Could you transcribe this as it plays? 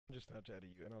just Snapchatted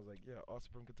you, and I was like, yeah,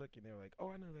 Austin from Kentucky. And they were like, oh,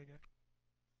 I know that guy.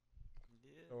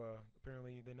 Yeah. So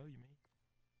apparently they know you, man.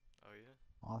 Oh yeah.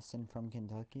 Austin from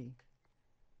Kentucky?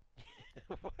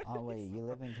 What Oh is wait, you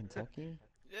live in Kentucky?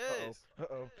 Uh-oh. Yes.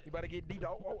 Uh-oh. You about to get deep.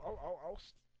 Oh.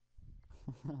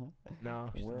 No,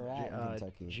 Where at in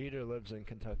Kentucky? Jeter lives in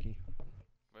Kentucky.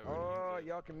 Wait, where do you Oh, live?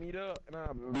 y'all can meet up. And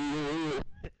I'm...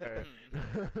 Alright.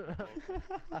 Vulcan.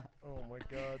 Oh my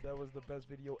god, that was the best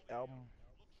video album.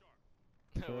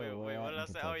 Sure, Wait, where what at did in I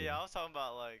say? Oh Kentucky? yeah, I was talking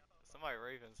about like somebody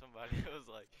raping somebody. It was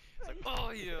like, it's like, oh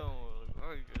yeah, or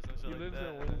some shit He like lives that.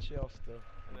 in Winchester.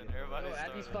 And then Again, everybody Yo,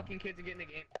 add these started, fucking kids and get in the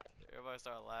game. everybody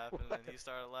started laughing, and then he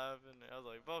started laughing. And I was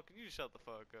like, Vulcan, you just shut the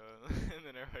fuck up. And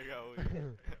then everybody got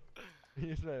weird.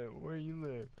 He said, where you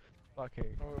live?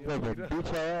 Fucking. Oh, You live in yeah.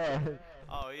 bitch ass.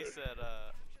 Oh, he said,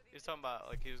 he was talking about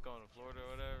like he was going to Florida or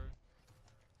whatever.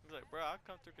 He's like, bro, I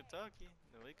come through Kentucky,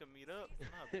 and we can meet up, and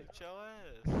I'll beat your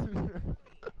ass.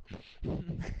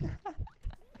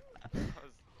 I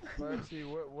was, Let's see,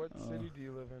 what city do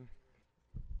you live in?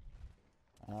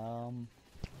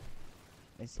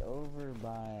 It's over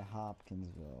by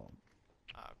Hopkinsville.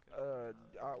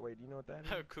 Wait, do you know what that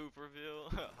is?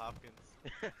 Cooperville, Hopkins.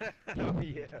 Oh,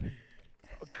 yeah.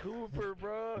 Cooper,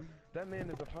 bro. That man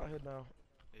is a pothead now.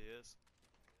 He is.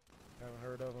 Haven't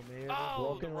heard of him here.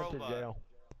 Oh, the Vulcan went to robot. jail.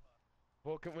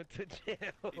 Vulcan went to jail.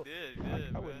 He did,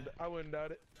 man. I wouldn't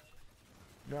doubt it.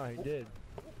 No, he did.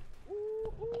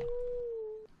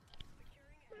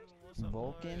 What's up,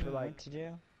 Vulcan boy? like- went to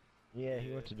jail? Yeah,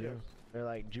 he went to jail. They're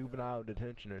like juvenile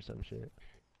detention or some shit.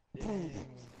 Dang,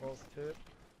 false tip.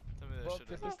 Tell me that Fuck, shit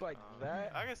if is it's like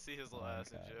that- I can see his little Oh,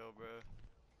 ass in okay. jail, bro.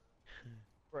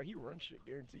 Bro, he runs shit,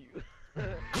 guarantee you.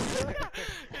 Yeah,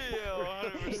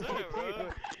 100%, bro.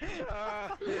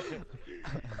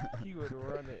 He would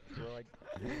run it, bro. Like,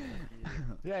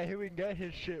 Yeah, he would get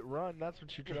his shit run. That's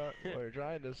what you were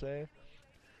trying to say.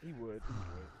 he would.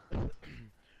 Not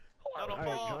a Alright,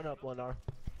 ball. join up, Lenar.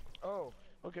 Oh,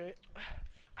 okay.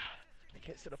 I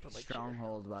can't sit up on my chair.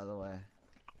 Stronghold, by the way.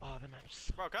 Oh, the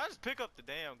map's. Bro, can I just pick up the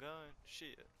damn gun?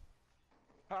 Shit.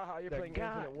 Haha, you're The playing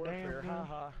Infinite goddamn Warfare. gun.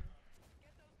 Haha.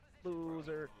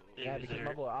 Loser. Yeah, because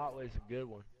my boy Otway's a good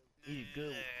one. He's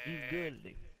good. He's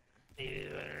good.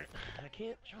 I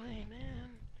can't join,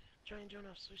 man. Try and join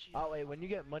off sushi. Otway, when you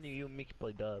get money, you and me can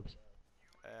play dubs.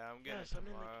 Yeah, I'm getting Yes, it I'm in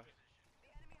the- tomorrow.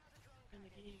 In the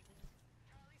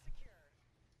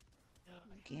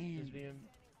game. Game.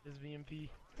 His VMP.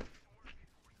 I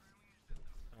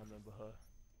remember her.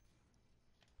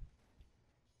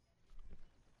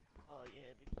 Oh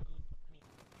yeah, baby.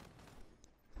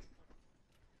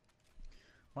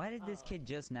 Why did this kid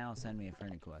just now send me a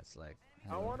friend request? Like, I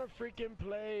hello? wanna freaking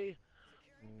play.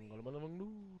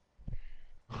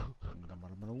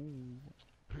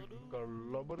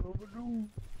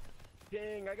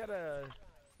 Dang, I got a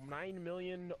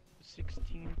 9,016,100%.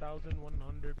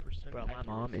 Bro, my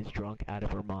mom is drunk out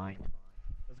of her mind.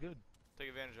 That's good. Take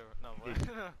advantage of it. No, what?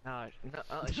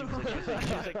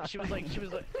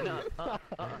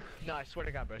 No, I swear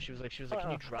to God, bro. She was like,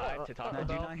 can you drive to Taco Now,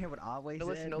 do you Bell? not hear what Always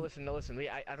No, said? listen.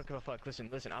 I don't give a fuck. Listen.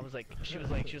 I was like, she was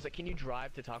like, can you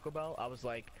drive to Taco Bell? I was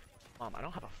like, Mom, I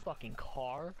don't have a fucking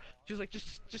car. She was like,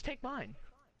 just take mine.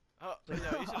 Oh, no, you should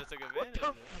have took advantage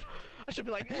of it. I should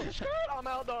be like, well, screw it, I'm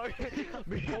out, dog. Oh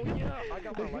yeah, I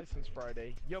got my license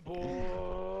Friday. Yo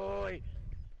boy.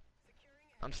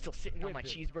 I'm still sitting on my Whip it.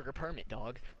 cheeseburger permit,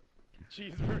 dog.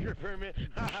 Cheeseburger permit.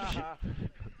 Cheeseburger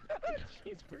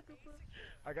permit.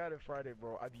 I got it Friday,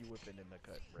 bro. I be whipping in the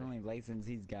cut, bro. Only license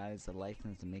these guys a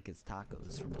license to make his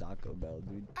tacos from Taco Bell,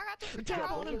 dude.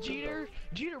 Tap on him, Jeter.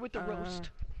 Jeter with the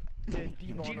roast.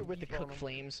 Jeter with the deep on cook him.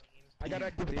 flames. I got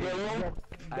active Dude, player.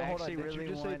 I actually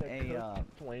really want a,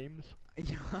 flames. I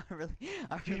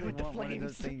really with the want one of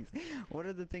those flames. things. What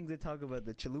are the things they talk about?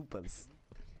 The chalupas.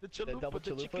 The chalupa, double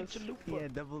the chicken chalupas? chalupa. Yeah,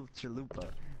 double chalupa.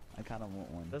 I kind of want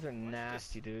one. Those are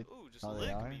nasty, dude. Ooh, just Oh, they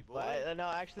lick are? me, boy. But, no,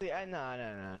 actually,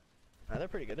 no. They're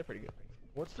pretty good.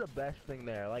 What's the best thing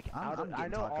there? Like, I'm I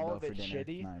getting know Taco all Bell of for it's dinner.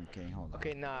 shitty. No, I'm kidding. Hold on.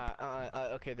 Okay,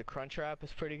 okay, the crunch wrap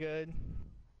is pretty good.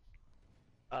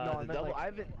 No, I The meant double, like- I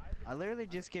haven't. I literally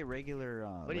just get regular.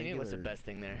 What do you mean? What's the best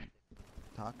thing there?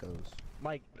 Tacos.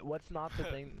 Mike, what's not the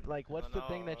thing? Like, what's No, the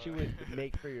thing that you would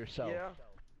make for yourself? Yeah.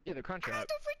 Yeah, the crunch wrap.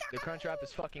 The crunch wrap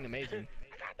is fucking amazing.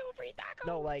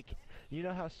 No, like, you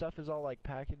know how stuff is all like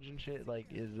packaged and shit. Like,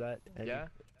 is that? Yeah.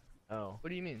 Oh. What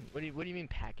do you mean? What do you mean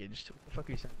packaged? What the fuck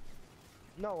are you saying?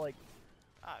 No, like,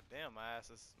 Ah, damn, my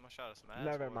shot is smashed.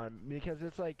 never mind. Because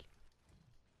it's like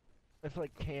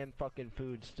canned fucking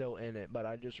food still in it. But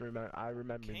I just remember,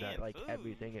 that Canned like food?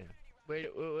 everything in.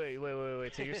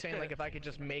 Wait. So you're saying like if I could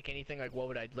just make anything, like what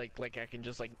would I like I can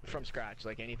just like from scratch,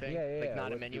 like anything? Yeah, Like not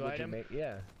a what menu would you item? make?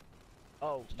 Yeah.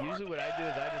 Oh, usually what I do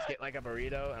is I just get like a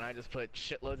burrito and I just put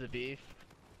shitloads of beef,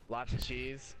 lots of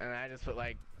cheese, and I just put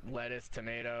like lettuce,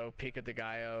 tomato, pico de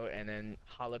gallo, and then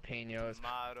jalapenos.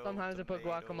 Tomato, Sometimes I put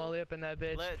tomato, guacamole up in that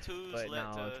bitch, but not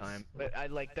all the lettuce. time. But I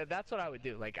like that's what I would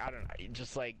do. Like I don't know,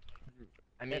 just like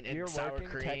I mean, If you're it's sour working,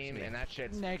 text cream me. and that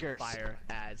shit's Niggers. fire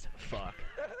as fuck.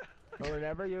 Well,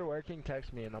 whenever you're working,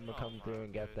 text me and I'm gonna Oh come my through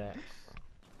and get that.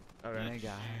 goodness.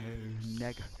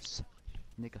 Nigga.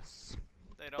 Niggas.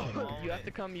 They don't want You have it.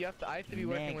 to come. I have to be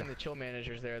working when Nigga. the chill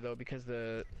manager's there though, because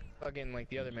the fucking like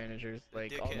the other managers,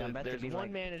 like all dickhead. the, I'm about to there's be one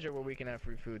like- manager where we can have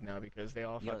free food now because they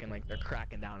all Yo. fucking like they're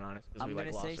cracking down on us because I'm we like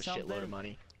gonna lost say a shitload something. of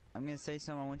money. I'm gonna say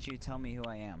something. I want you to tell me who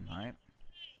I am. All right?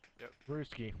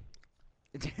 Brewski.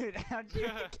 Dude, how'd you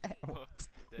get?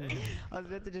 Dang. I was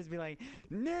about to just be like,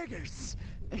 niggers!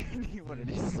 And you wanted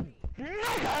to just,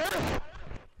 niggers!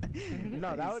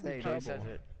 No, that would be Say it. He trouble. says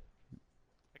it.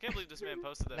 I can't believe this man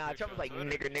posted that Nah, picture Trevor's on like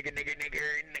Twitter.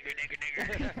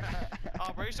 nigger.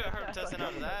 Oh, bro, you should have heard him testing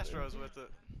out his Astros with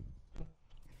it.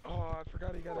 Oh, I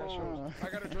forgot he got Astros. I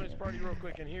gotta join his party real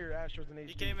quick and hear Astros and HB.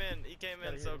 He came in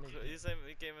Gotta so hear the niggas.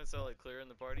 he came in so like clear in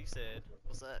the party. He said,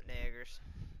 "What's up, niggers?"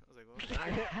 I was like,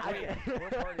 "What?"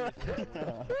 What party is this?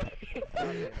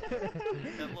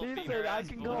 That little He beaner said I ass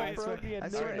can voice. go I swear, Froggy and I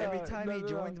swear nigger. every time he No.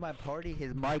 joins my party,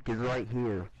 his mic is right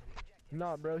here.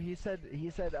 No, bro, he said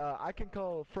I can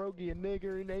call Froggy a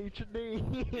nigger in HD.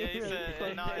 Yeah, he said, Some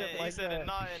and not, shit he like said that. and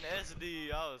not in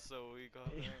SD. I was so weak on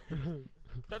that.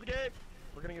 Start the game.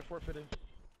 We're gonna get forfeited.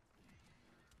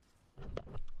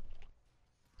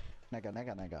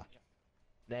 Nigga.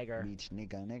 Nigger. Beach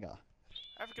nigga.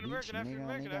 African American, African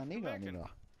American, African American.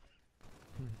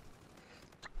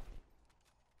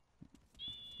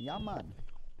 Yeah, man.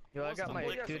 Yo, I What's got the my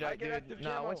lick? dude. I get active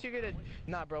Nah, camo. once you get a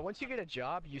bro. Once you get a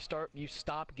job, you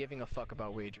stop giving a fuck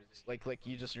about wages. Like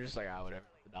you're just like whatever,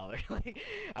 $1. Like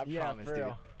I Yeah, promise, for dude.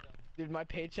 real. Dude, my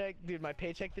paycheck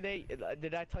today.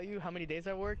 Did I tell you how many days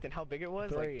I worked and how big it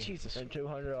was? 3 Like Jesus and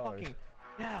 $200. fucking.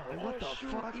 Yeah, like, Oh, what the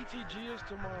shoot, fuck? ETG is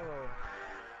tomorrow.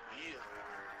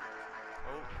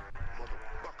 Oh.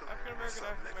 African American,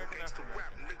 African American, African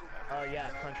American. Oh yeah,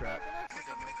 punch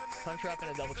wrap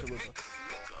and a double chalupa.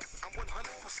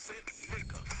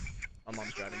 My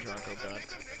mom's driving drunk. Oh god.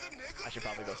 I should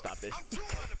probably go stop this.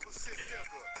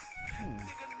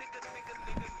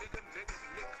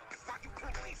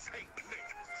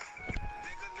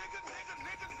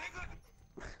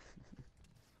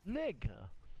 Nigga.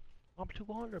 I'm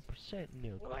 200%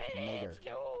 nuke.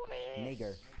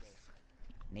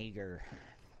 Nigger.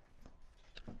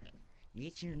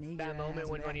 Get your nigger. That moment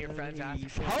when one of your friends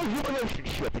asks, How's your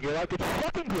relationship? And you're like, it's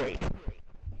fucking great.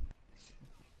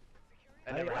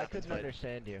 That never I happens, couldn't but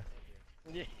understand you.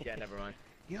 yeah, never mind.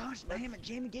 Gosh damn it,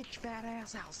 Jamie, get your fat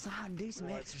ass outside and do some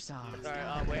exercise.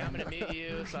 Alright, wait, I'm gonna mute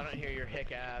you so I don't hear your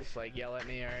hick ass like yell at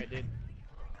me, alright, dude?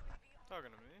 Talking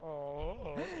to me.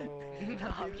 Oh.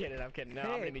 No, I'm kidding. No,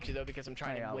 I'm gonna meet you though because I'm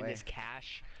trying Hey, to win Ollie. this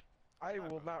cash. I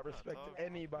will not respect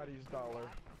anybody's dollar.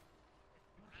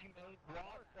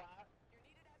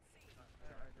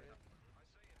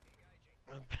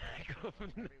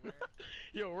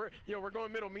 Yo, we're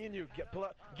going middle. Me and you. Get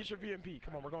your VMP.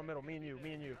 Come on, we're going middle. Me and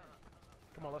you.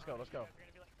 Come on, let's go.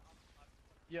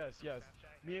 Yes.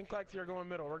 Me and Claxy are going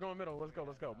middle. We're going middle. Let's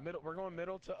go. Middle. We're going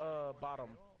middle to bottom.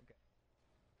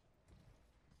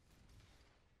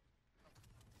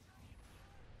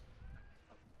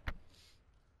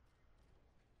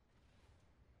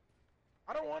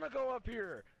 I don't want to go up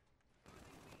here.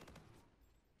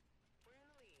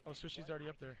 Oh, Sushi's already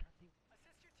up there.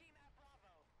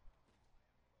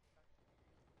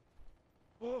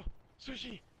 Oh,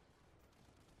 Sushi!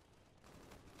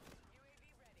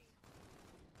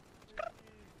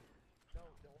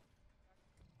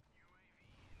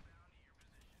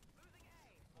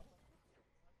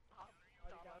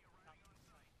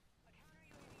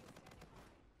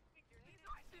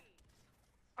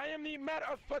 I am the matter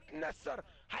of Nasser.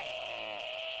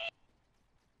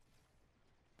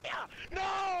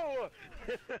 No!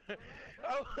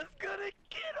 I was gonna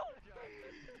get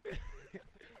him.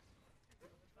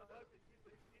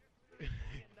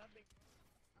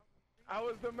 I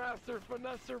was the master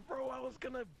finesser, bro. I was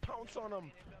gonna pounce on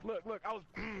him. Look, I was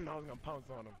gonna pounce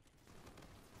on him.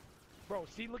 Bro,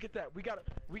 see, look at that. We got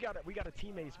a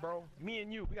teammates, bro. Me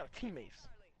and you, we got a teammates.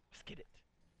 Let's get it.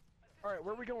 All right,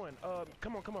 where are we going?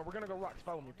 Come on. We're gonna go rocks.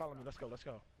 Follow me. Let's go.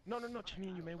 No. Just me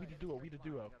and you, man. We the duo.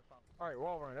 All right, we're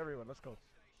all running. Everyone, let's go.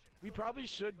 We probably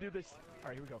should do this. All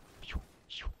right, here we go.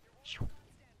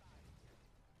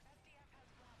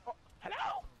 Oh,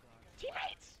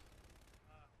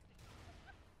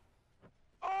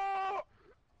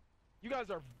 guys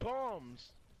are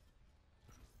bums.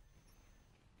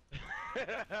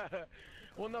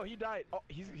 Well, no, he died. Oh,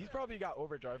 he's probably got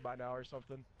overdrive by now or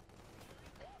something.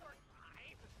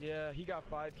 Yeah, he got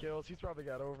 5 kills. He's probably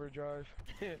got overdrive.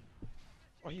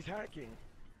 Oh, he's hacking.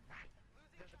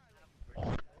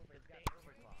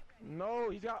 No,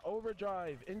 he's got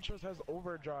overdrive. Intros has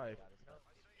overdrive.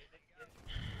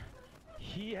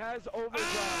 He has overdrive.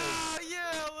 Ah,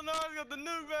 yeah, Lenard's got the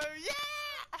nuke, baby.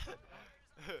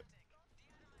 Yeah.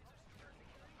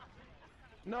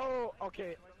 No,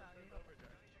 okay.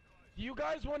 You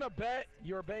guys want to bet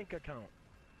your bank account?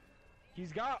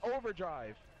 He's got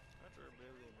overdrive. After a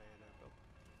billion,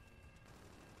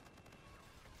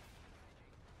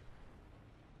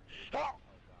 man.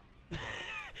 Oh!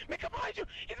 Make up behind you!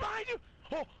 He's behind you!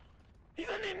 Oh! He's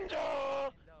a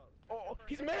ninja! Oh!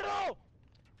 He's middle!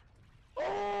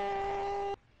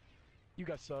 Oh! You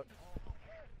guys suck.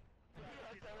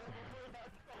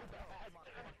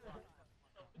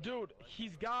 Dude,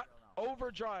 he's got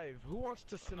overdrive. Who wants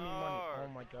to send me money? Oh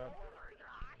my god.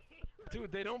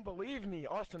 Dude, they don't believe me.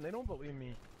 Austin, they don't believe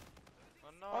me.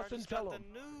 Oh, no, Austin, I just tell got him.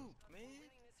 the nuke, man.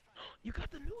 You got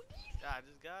the new Yeah, I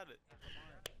just got it.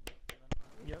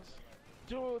 Yes.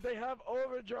 Dude, they have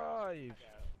overdrive.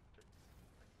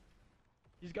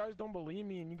 These guys don't believe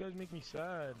me, and you guys make me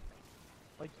sad.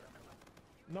 Like,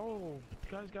 no,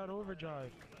 the guys got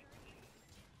overdrive.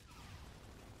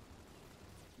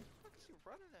 What is you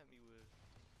running at me with?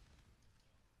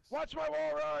 Watch my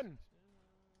wall run.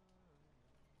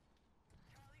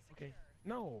 Okay,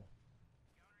 no.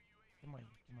 In my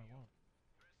wall.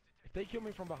 If they kill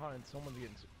me from behind, someone's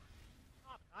getting.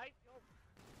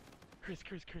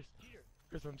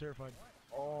 Chris, I'm terrified.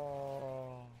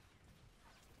 Oh.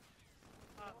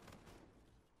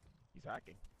 He's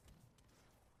hacking.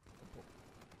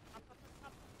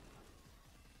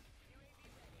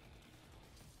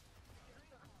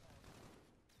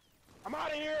 I'm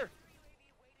out of here!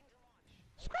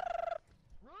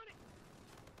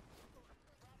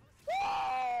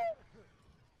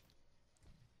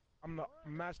 I'm the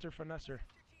master finesser.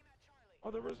 Oh,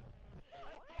 there was.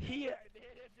 He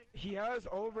has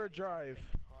overdrive.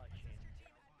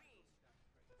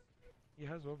 He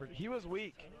has overdrive. He was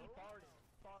weak.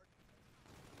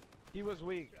 He was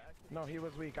weak. No, he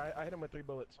was weak. I hit him with 3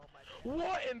 bullets.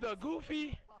 What in the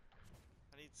goofy?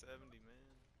 I need 70, man.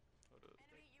 Hold up.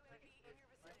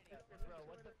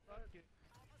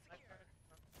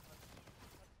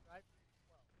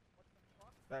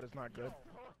 That is not good.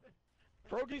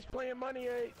 Froggy's playing money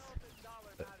eights.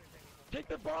 Take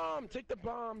the bomb! Take the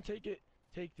bomb! Take it!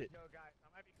 Take it.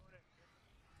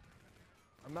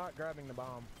 I'm not grabbing the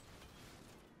bomb.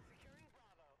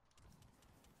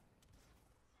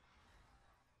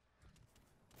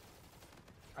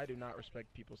 I do not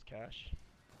respect people's cash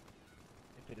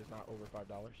if it is not over $5.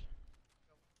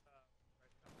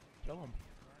 Kill him.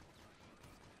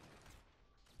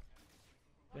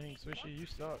 Dang, Swishy, you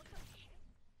suck.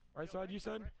 Right side, you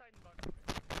said?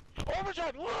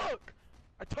 Overdrive, look!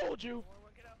 I told you!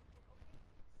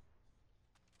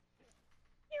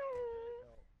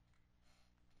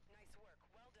 Nice work,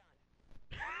 well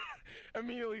done.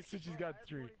 Immediately, Swishy's got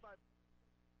 3.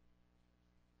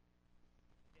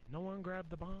 No one grabbed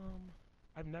the bomb.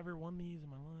 I've never won these in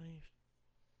my life.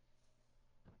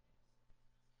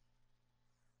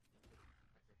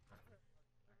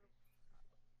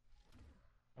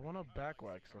 I want to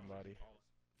backwhack somebody.